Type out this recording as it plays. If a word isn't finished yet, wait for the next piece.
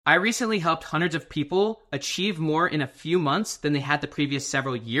I recently helped hundreds of people achieve more in a few months than they had the previous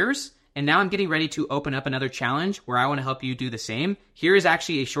several years. And now I'm getting ready to open up another challenge where I want to help you do the same. Here is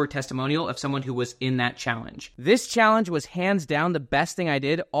actually a short testimonial of someone who was in that challenge. This challenge was hands down the best thing I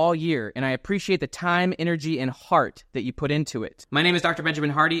did all year, and I appreciate the time, energy, and heart that you put into it. My name is Dr. Benjamin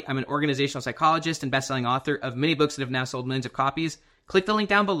Hardy. I'm an organizational psychologist and best-selling author of many books that have now sold millions of copies. Click the link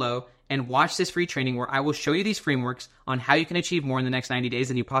down below and watch this free training where I will show you these frameworks on how you can achieve more in the next 90 days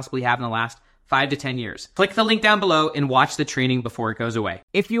than you possibly have in the last 5 to 10 years. Click the link down below and watch the training before it goes away.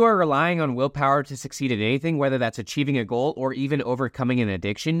 If you are relying on willpower to succeed at anything, whether that's achieving a goal or even overcoming an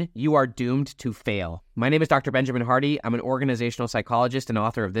addiction, you are doomed to fail. My name is Dr. Benjamin Hardy. I'm an organizational psychologist and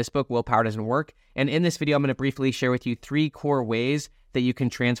author of this book, Willpower Doesn't Work. And in this video, I'm going to briefly share with you 3 core ways that you can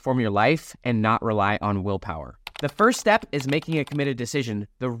transform your life and not rely on willpower. The first step is making a committed decision.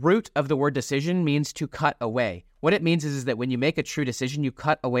 The root of the word decision means to cut away. What it means is that when you make a true decision, you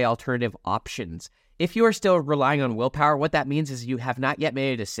cut away alternative options. If you are still relying on willpower, what that means is you have not yet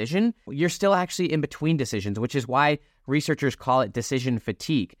made a decision. You're still actually in between decisions, which is why researchers call it decision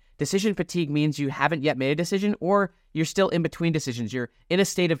fatigue. Decision fatigue means you haven't yet made a decision or you're still in between decisions. You're in a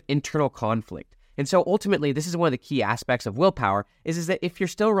state of internal conflict. And so ultimately, this is one of the key aspects of willpower is that if you're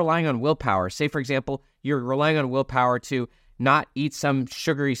still relying on willpower, say, for example, you're relying on willpower to not eat some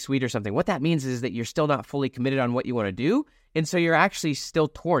sugary sweet or something, what that means is that you're still not fully committed on what you want to do. And so you're actually still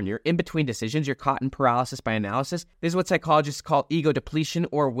torn. You're in between decisions. You're caught in paralysis by analysis. This is what psychologists call ego depletion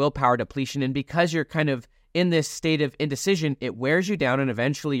or willpower depletion. And because you're kind of in this state of indecision, it wears you down and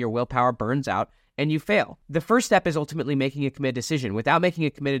eventually your willpower burns out and you fail. The first step is ultimately making a committed decision. Without making a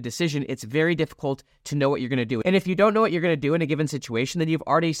committed decision, it's very difficult to know what you're going to do. And if you don't know what you're going to do in a given situation, then you've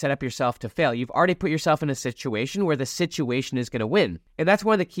already set up yourself to fail. You've already put yourself in a situation where the situation is going to win. And that's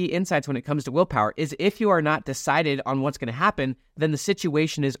one of the key insights when it comes to willpower is if you are not decided on what's going to happen, then the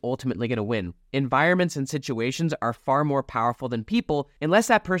situation is ultimately going to win. Environments and situations are far more powerful than people unless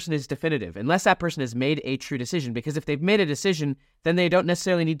that person is definitive, unless that person has made a true decision. Because if they've made a decision, then they don't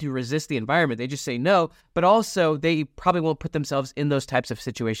necessarily need to resist the environment. They just say no, but also they probably won't put themselves in those types of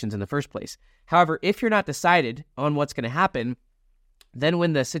situations in the first place. However, if you're not decided on what's going to happen, then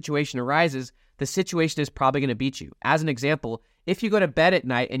when the situation arises, the situation is probably going to beat you. As an example, if you go to bed at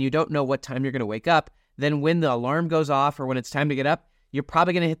night and you don't know what time you're going to wake up, then when the alarm goes off or when it's time to get up, you're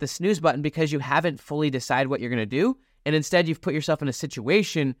probably going to hit the snooze button because you haven't fully decided what you're going to do. And instead, you've put yourself in a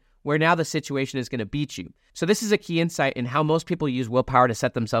situation where now the situation is going to beat you. So this is a key insight in how most people use willpower to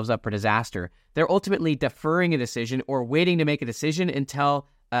set themselves up for disaster. They're ultimately deferring a decision or waiting to make a decision until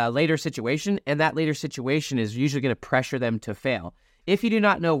a later situation, and that later situation is usually going to pressure them to fail. If you do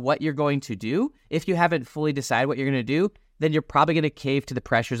not know what you're going to do, if you haven't fully decided what you're going to do, then you're probably going to cave to the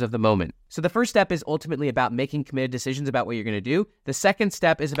pressures of the moment. So the first step is ultimately about making committed decisions about what you're going to do. The second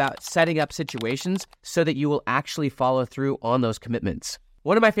step is about setting up situations so that you will actually follow through on those commitments.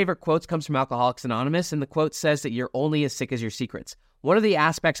 One of my favorite quotes comes from Alcoholics Anonymous, and the quote says that you're only as sick as your secrets. One of the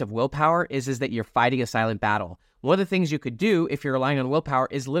aspects of willpower is that you're fighting a silent battle. One of the things you could do if you're relying on willpower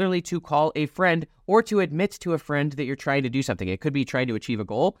is literally to call a friend or to admit to a friend that you're trying to do something. It could be trying to achieve a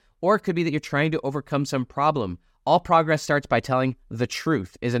goal, or it could be that you're trying to overcome some problem. All progress starts by telling the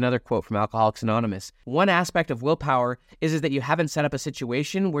truth is another quote from Alcoholics Anonymous. One aspect of willpower is that you haven't set up a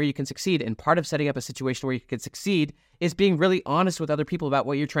situation where you can succeed. And part of setting up a situation where you can succeed is being really honest with other people about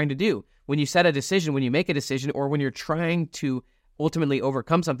what you're trying to do. When you set a decision, when you make a decision, or when you're trying to ultimately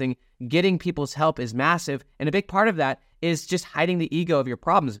overcome something, getting people's help is massive. And a big part of that is just hiding the ego of your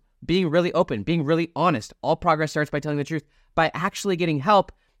problems, being really open, being really honest. All progress starts by telling the truth, by actually getting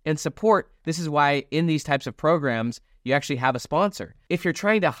help and support. This is why in these types of programs, you actually have a sponsor. If you're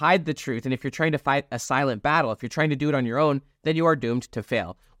trying to hide the truth and if you're trying to fight a silent battle, if you're trying to do it on your own, then you are doomed to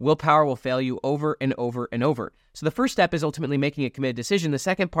fail. Willpower will fail you over and over and over. So the first step is ultimately making a committed decision. The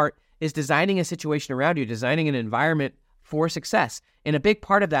second part is designing a situation around you, designing an environment for success. And a big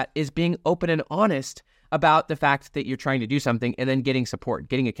part of that is being open and honest about the fact that you're trying to do something and then getting support,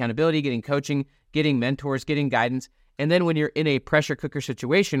 getting accountability, getting coaching, getting mentors, getting guidance. And then when you're in a pressure cooker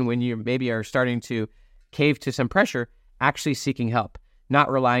situation, when you maybe are starting to cave to some pressure, actually seeking help,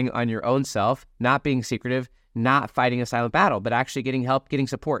 not relying on your own self, not being secretive, not fighting a silent battle, but actually getting help, getting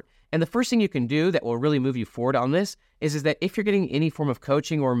support. And the first thing you can do that will really move you forward on this is that if you're getting any form of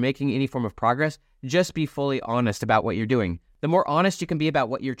coaching or making any form of progress, just be fully honest about what you're doing. The more honest you can be about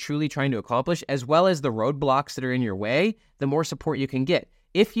what you're truly trying to accomplish, as well as the roadblocks that are in your way, the more support you can get.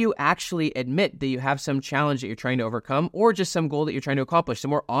 If you actually admit that you have some challenge that you're trying to overcome or just some goal that you're trying to accomplish, the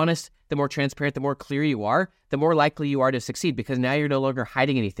more honest, the more transparent, the more clear you are, the more likely you are to succeed because now you're no longer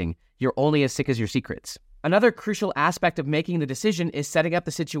hiding anything. You're only as sick as your secrets. Another crucial aspect of making the decision is setting up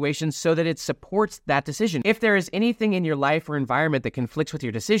the situation so that it supports that decision. If there is anything in your life or environment that conflicts with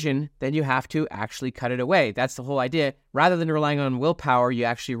your decision, then you have to actually cut it away. That's the whole idea. Rather than relying on willpower, you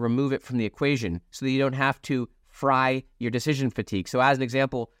actually remove it from the equation so that you don't have to fry your decision fatigue. So as an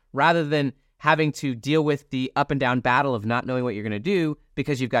example, rather than having to deal with the up and down battle of not knowing what you're going to do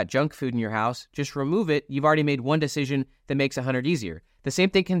because you've got junk food in your house, just remove it. You've already made one decision that makes 100 easier. The same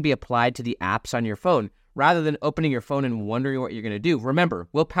thing can be applied to the apps on your phone. Rather than opening your phone and wondering what you're going to do, remember,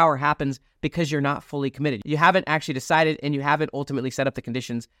 willpower happens because you're not fully committed. You haven't actually decided and you haven't ultimately set up the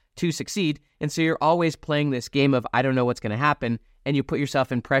conditions to succeed. And so you're always playing this game of, I don't know what's going to happen. And you put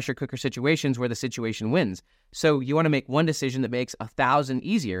yourself in pressure cooker situations where the situation wins. So you want to make one decision that makes 1,000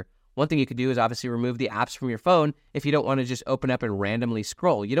 easier. One thing you could do is obviously remove the apps from your phone if you don't want to just open up and randomly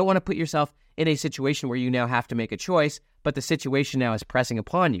scroll. You don't want to put yourself in a situation where you now have to make a choice, but the situation now is pressing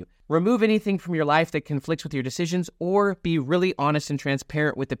upon you. Remove anything from your life that conflicts with your decisions, or be really honest and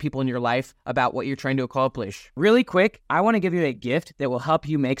transparent with the people in your life about what you're trying to accomplish. Really quick, I want to give you a gift that will help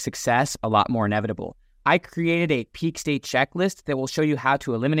you make success a lot more inevitable. I created a peak state checklist that will show you how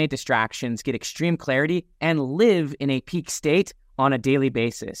to eliminate distractions, get extreme clarity, and live in a peak state on a daily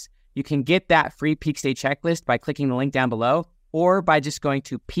basis. You can get that free peak state checklist by clicking the link down below or by just going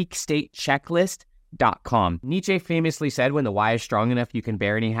to peakstatechecklist.com. Nietzsche famously said, when the why is strong enough, you can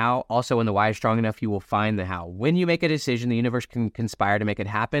bear any how. Also, when the why is strong enough, you will find the how. When you make a decision, the universe can conspire to make it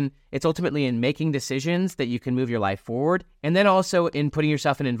happen. It's ultimately in making decisions that you can move your life forward, and then also in putting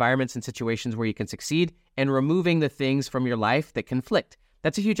yourself in environments and situations where you can succeed and removing the things from your life that conflict.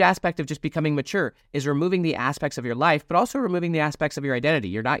 That's a huge aspect of just becoming mature, is removing the aspects of your life, but also removing the aspects of your identity.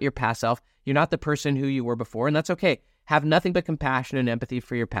 You're not your past self. You're not the person who you were before, and that's okay. Have nothing but compassion and empathy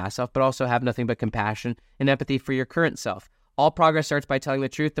for your past self, but also have nothing but compassion and empathy for your current self. All progress starts by telling the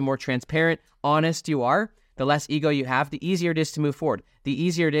truth. The more transparent, honest you are, the less ego you have, the easier it is to move forward. The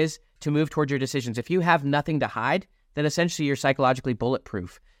easier it is to move towards your decisions. If you have nothing to hide, then essentially you're psychologically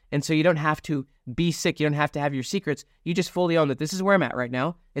bulletproof. And so you don't have to be sick. You don't have to have your secrets. You just fully own that this is where I'm at right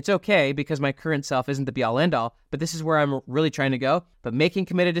now. It's okay because my current self isn't the be-all, end-all, but this is where I'm really trying to go. But making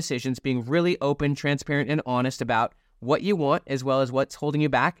committed decisions, being really open, transparent, and honest about what you want as well as what's holding you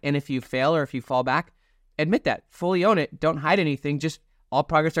back. And if you fail or if you fall back, admit that. Fully own it. Don't hide anything. Just all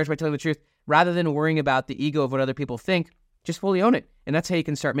progress starts by telling the truth. Rather than worrying about the ego of what other people think, just fully own it. And that's how you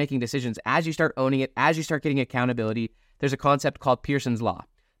can start making decisions. As you start owning it, as you start getting accountability, there's a concept called Pearson's Law.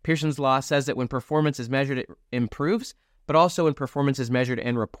 Pearson's Law says that when performance is measured, it improves, but also when performance is measured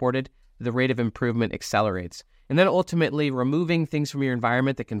and reported, the rate of improvement accelerates. And then ultimately removing things from your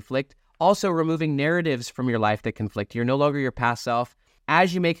environment that conflict, also removing narratives from your life that conflict. You're no longer your past self.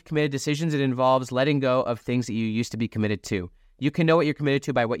 As you make committed decisions, it involves letting go of things that you used to be committed to. You can know what you're committed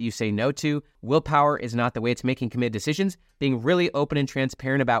to by what you say no to. Willpower is not the way to making committed decisions. Being really open and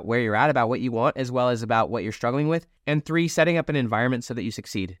transparent about where you're at, about what you want, as well as about what you're struggling with. And 3, setting up an environment so that you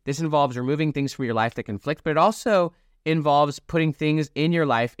succeed. This involves removing things from your life that conflict, but it also involves putting things in your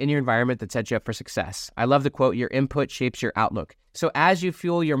life, in your environment that sets you up for success. I love the quote, your input shapes your outlook. So as you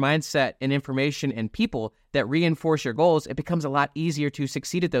fuel your mindset and information and people that reinforce your goals, it becomes a lot easier to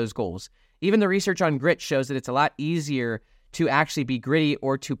succeed at those goals. Even the research on grit shows that it's a lot easier to actually be gritty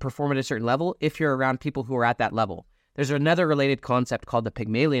or to perform at a certain level if you're around people who are at that level. There's another related concept called the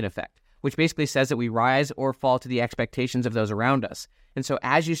Pygmalion effect, which basically says that we rise or fall to the expectations of those around us. And so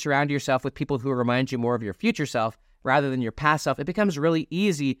as you surround yourself with people who remind you more of your future self rather than your past self, it becomes really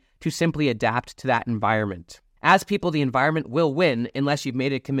easy to simply adapt to that environment. As people, the environment will win unless you've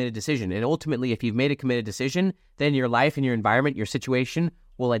made a committed decision. And ultimately, if you've made a committed decision, then your life and your environment, your situation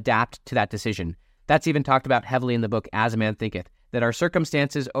will adapt to that decision. That's even talked about heavily in the book, As a Man Thinketh, that our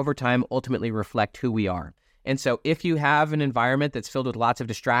circumstances over time ultimately reflect who we are. And so if you have an environment that's filled with lots of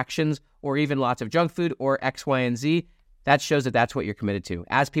distractions or even lots of junk food or X, Y, and Z, that shows that that's what you're committed to.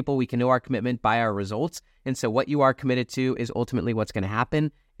 As people, we can know our commitment by our results. And so what you are committed to is ultimately what's going to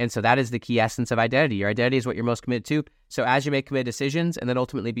happen. And so that is the key essence of identity. Your identity is what you're most committed to. So as you make committed decisions and then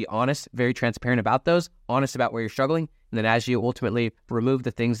ultimately be honest, very transparent about those, honest about where you're struggling, and then as you ultimately remove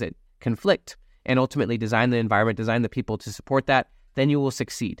the things that conflict, and ultimately design the environment, design the people to support that, then you will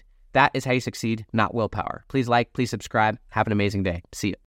succeed. That is how you succeed, not willpower. Please like, please subscribe. Have an amazing day. See you.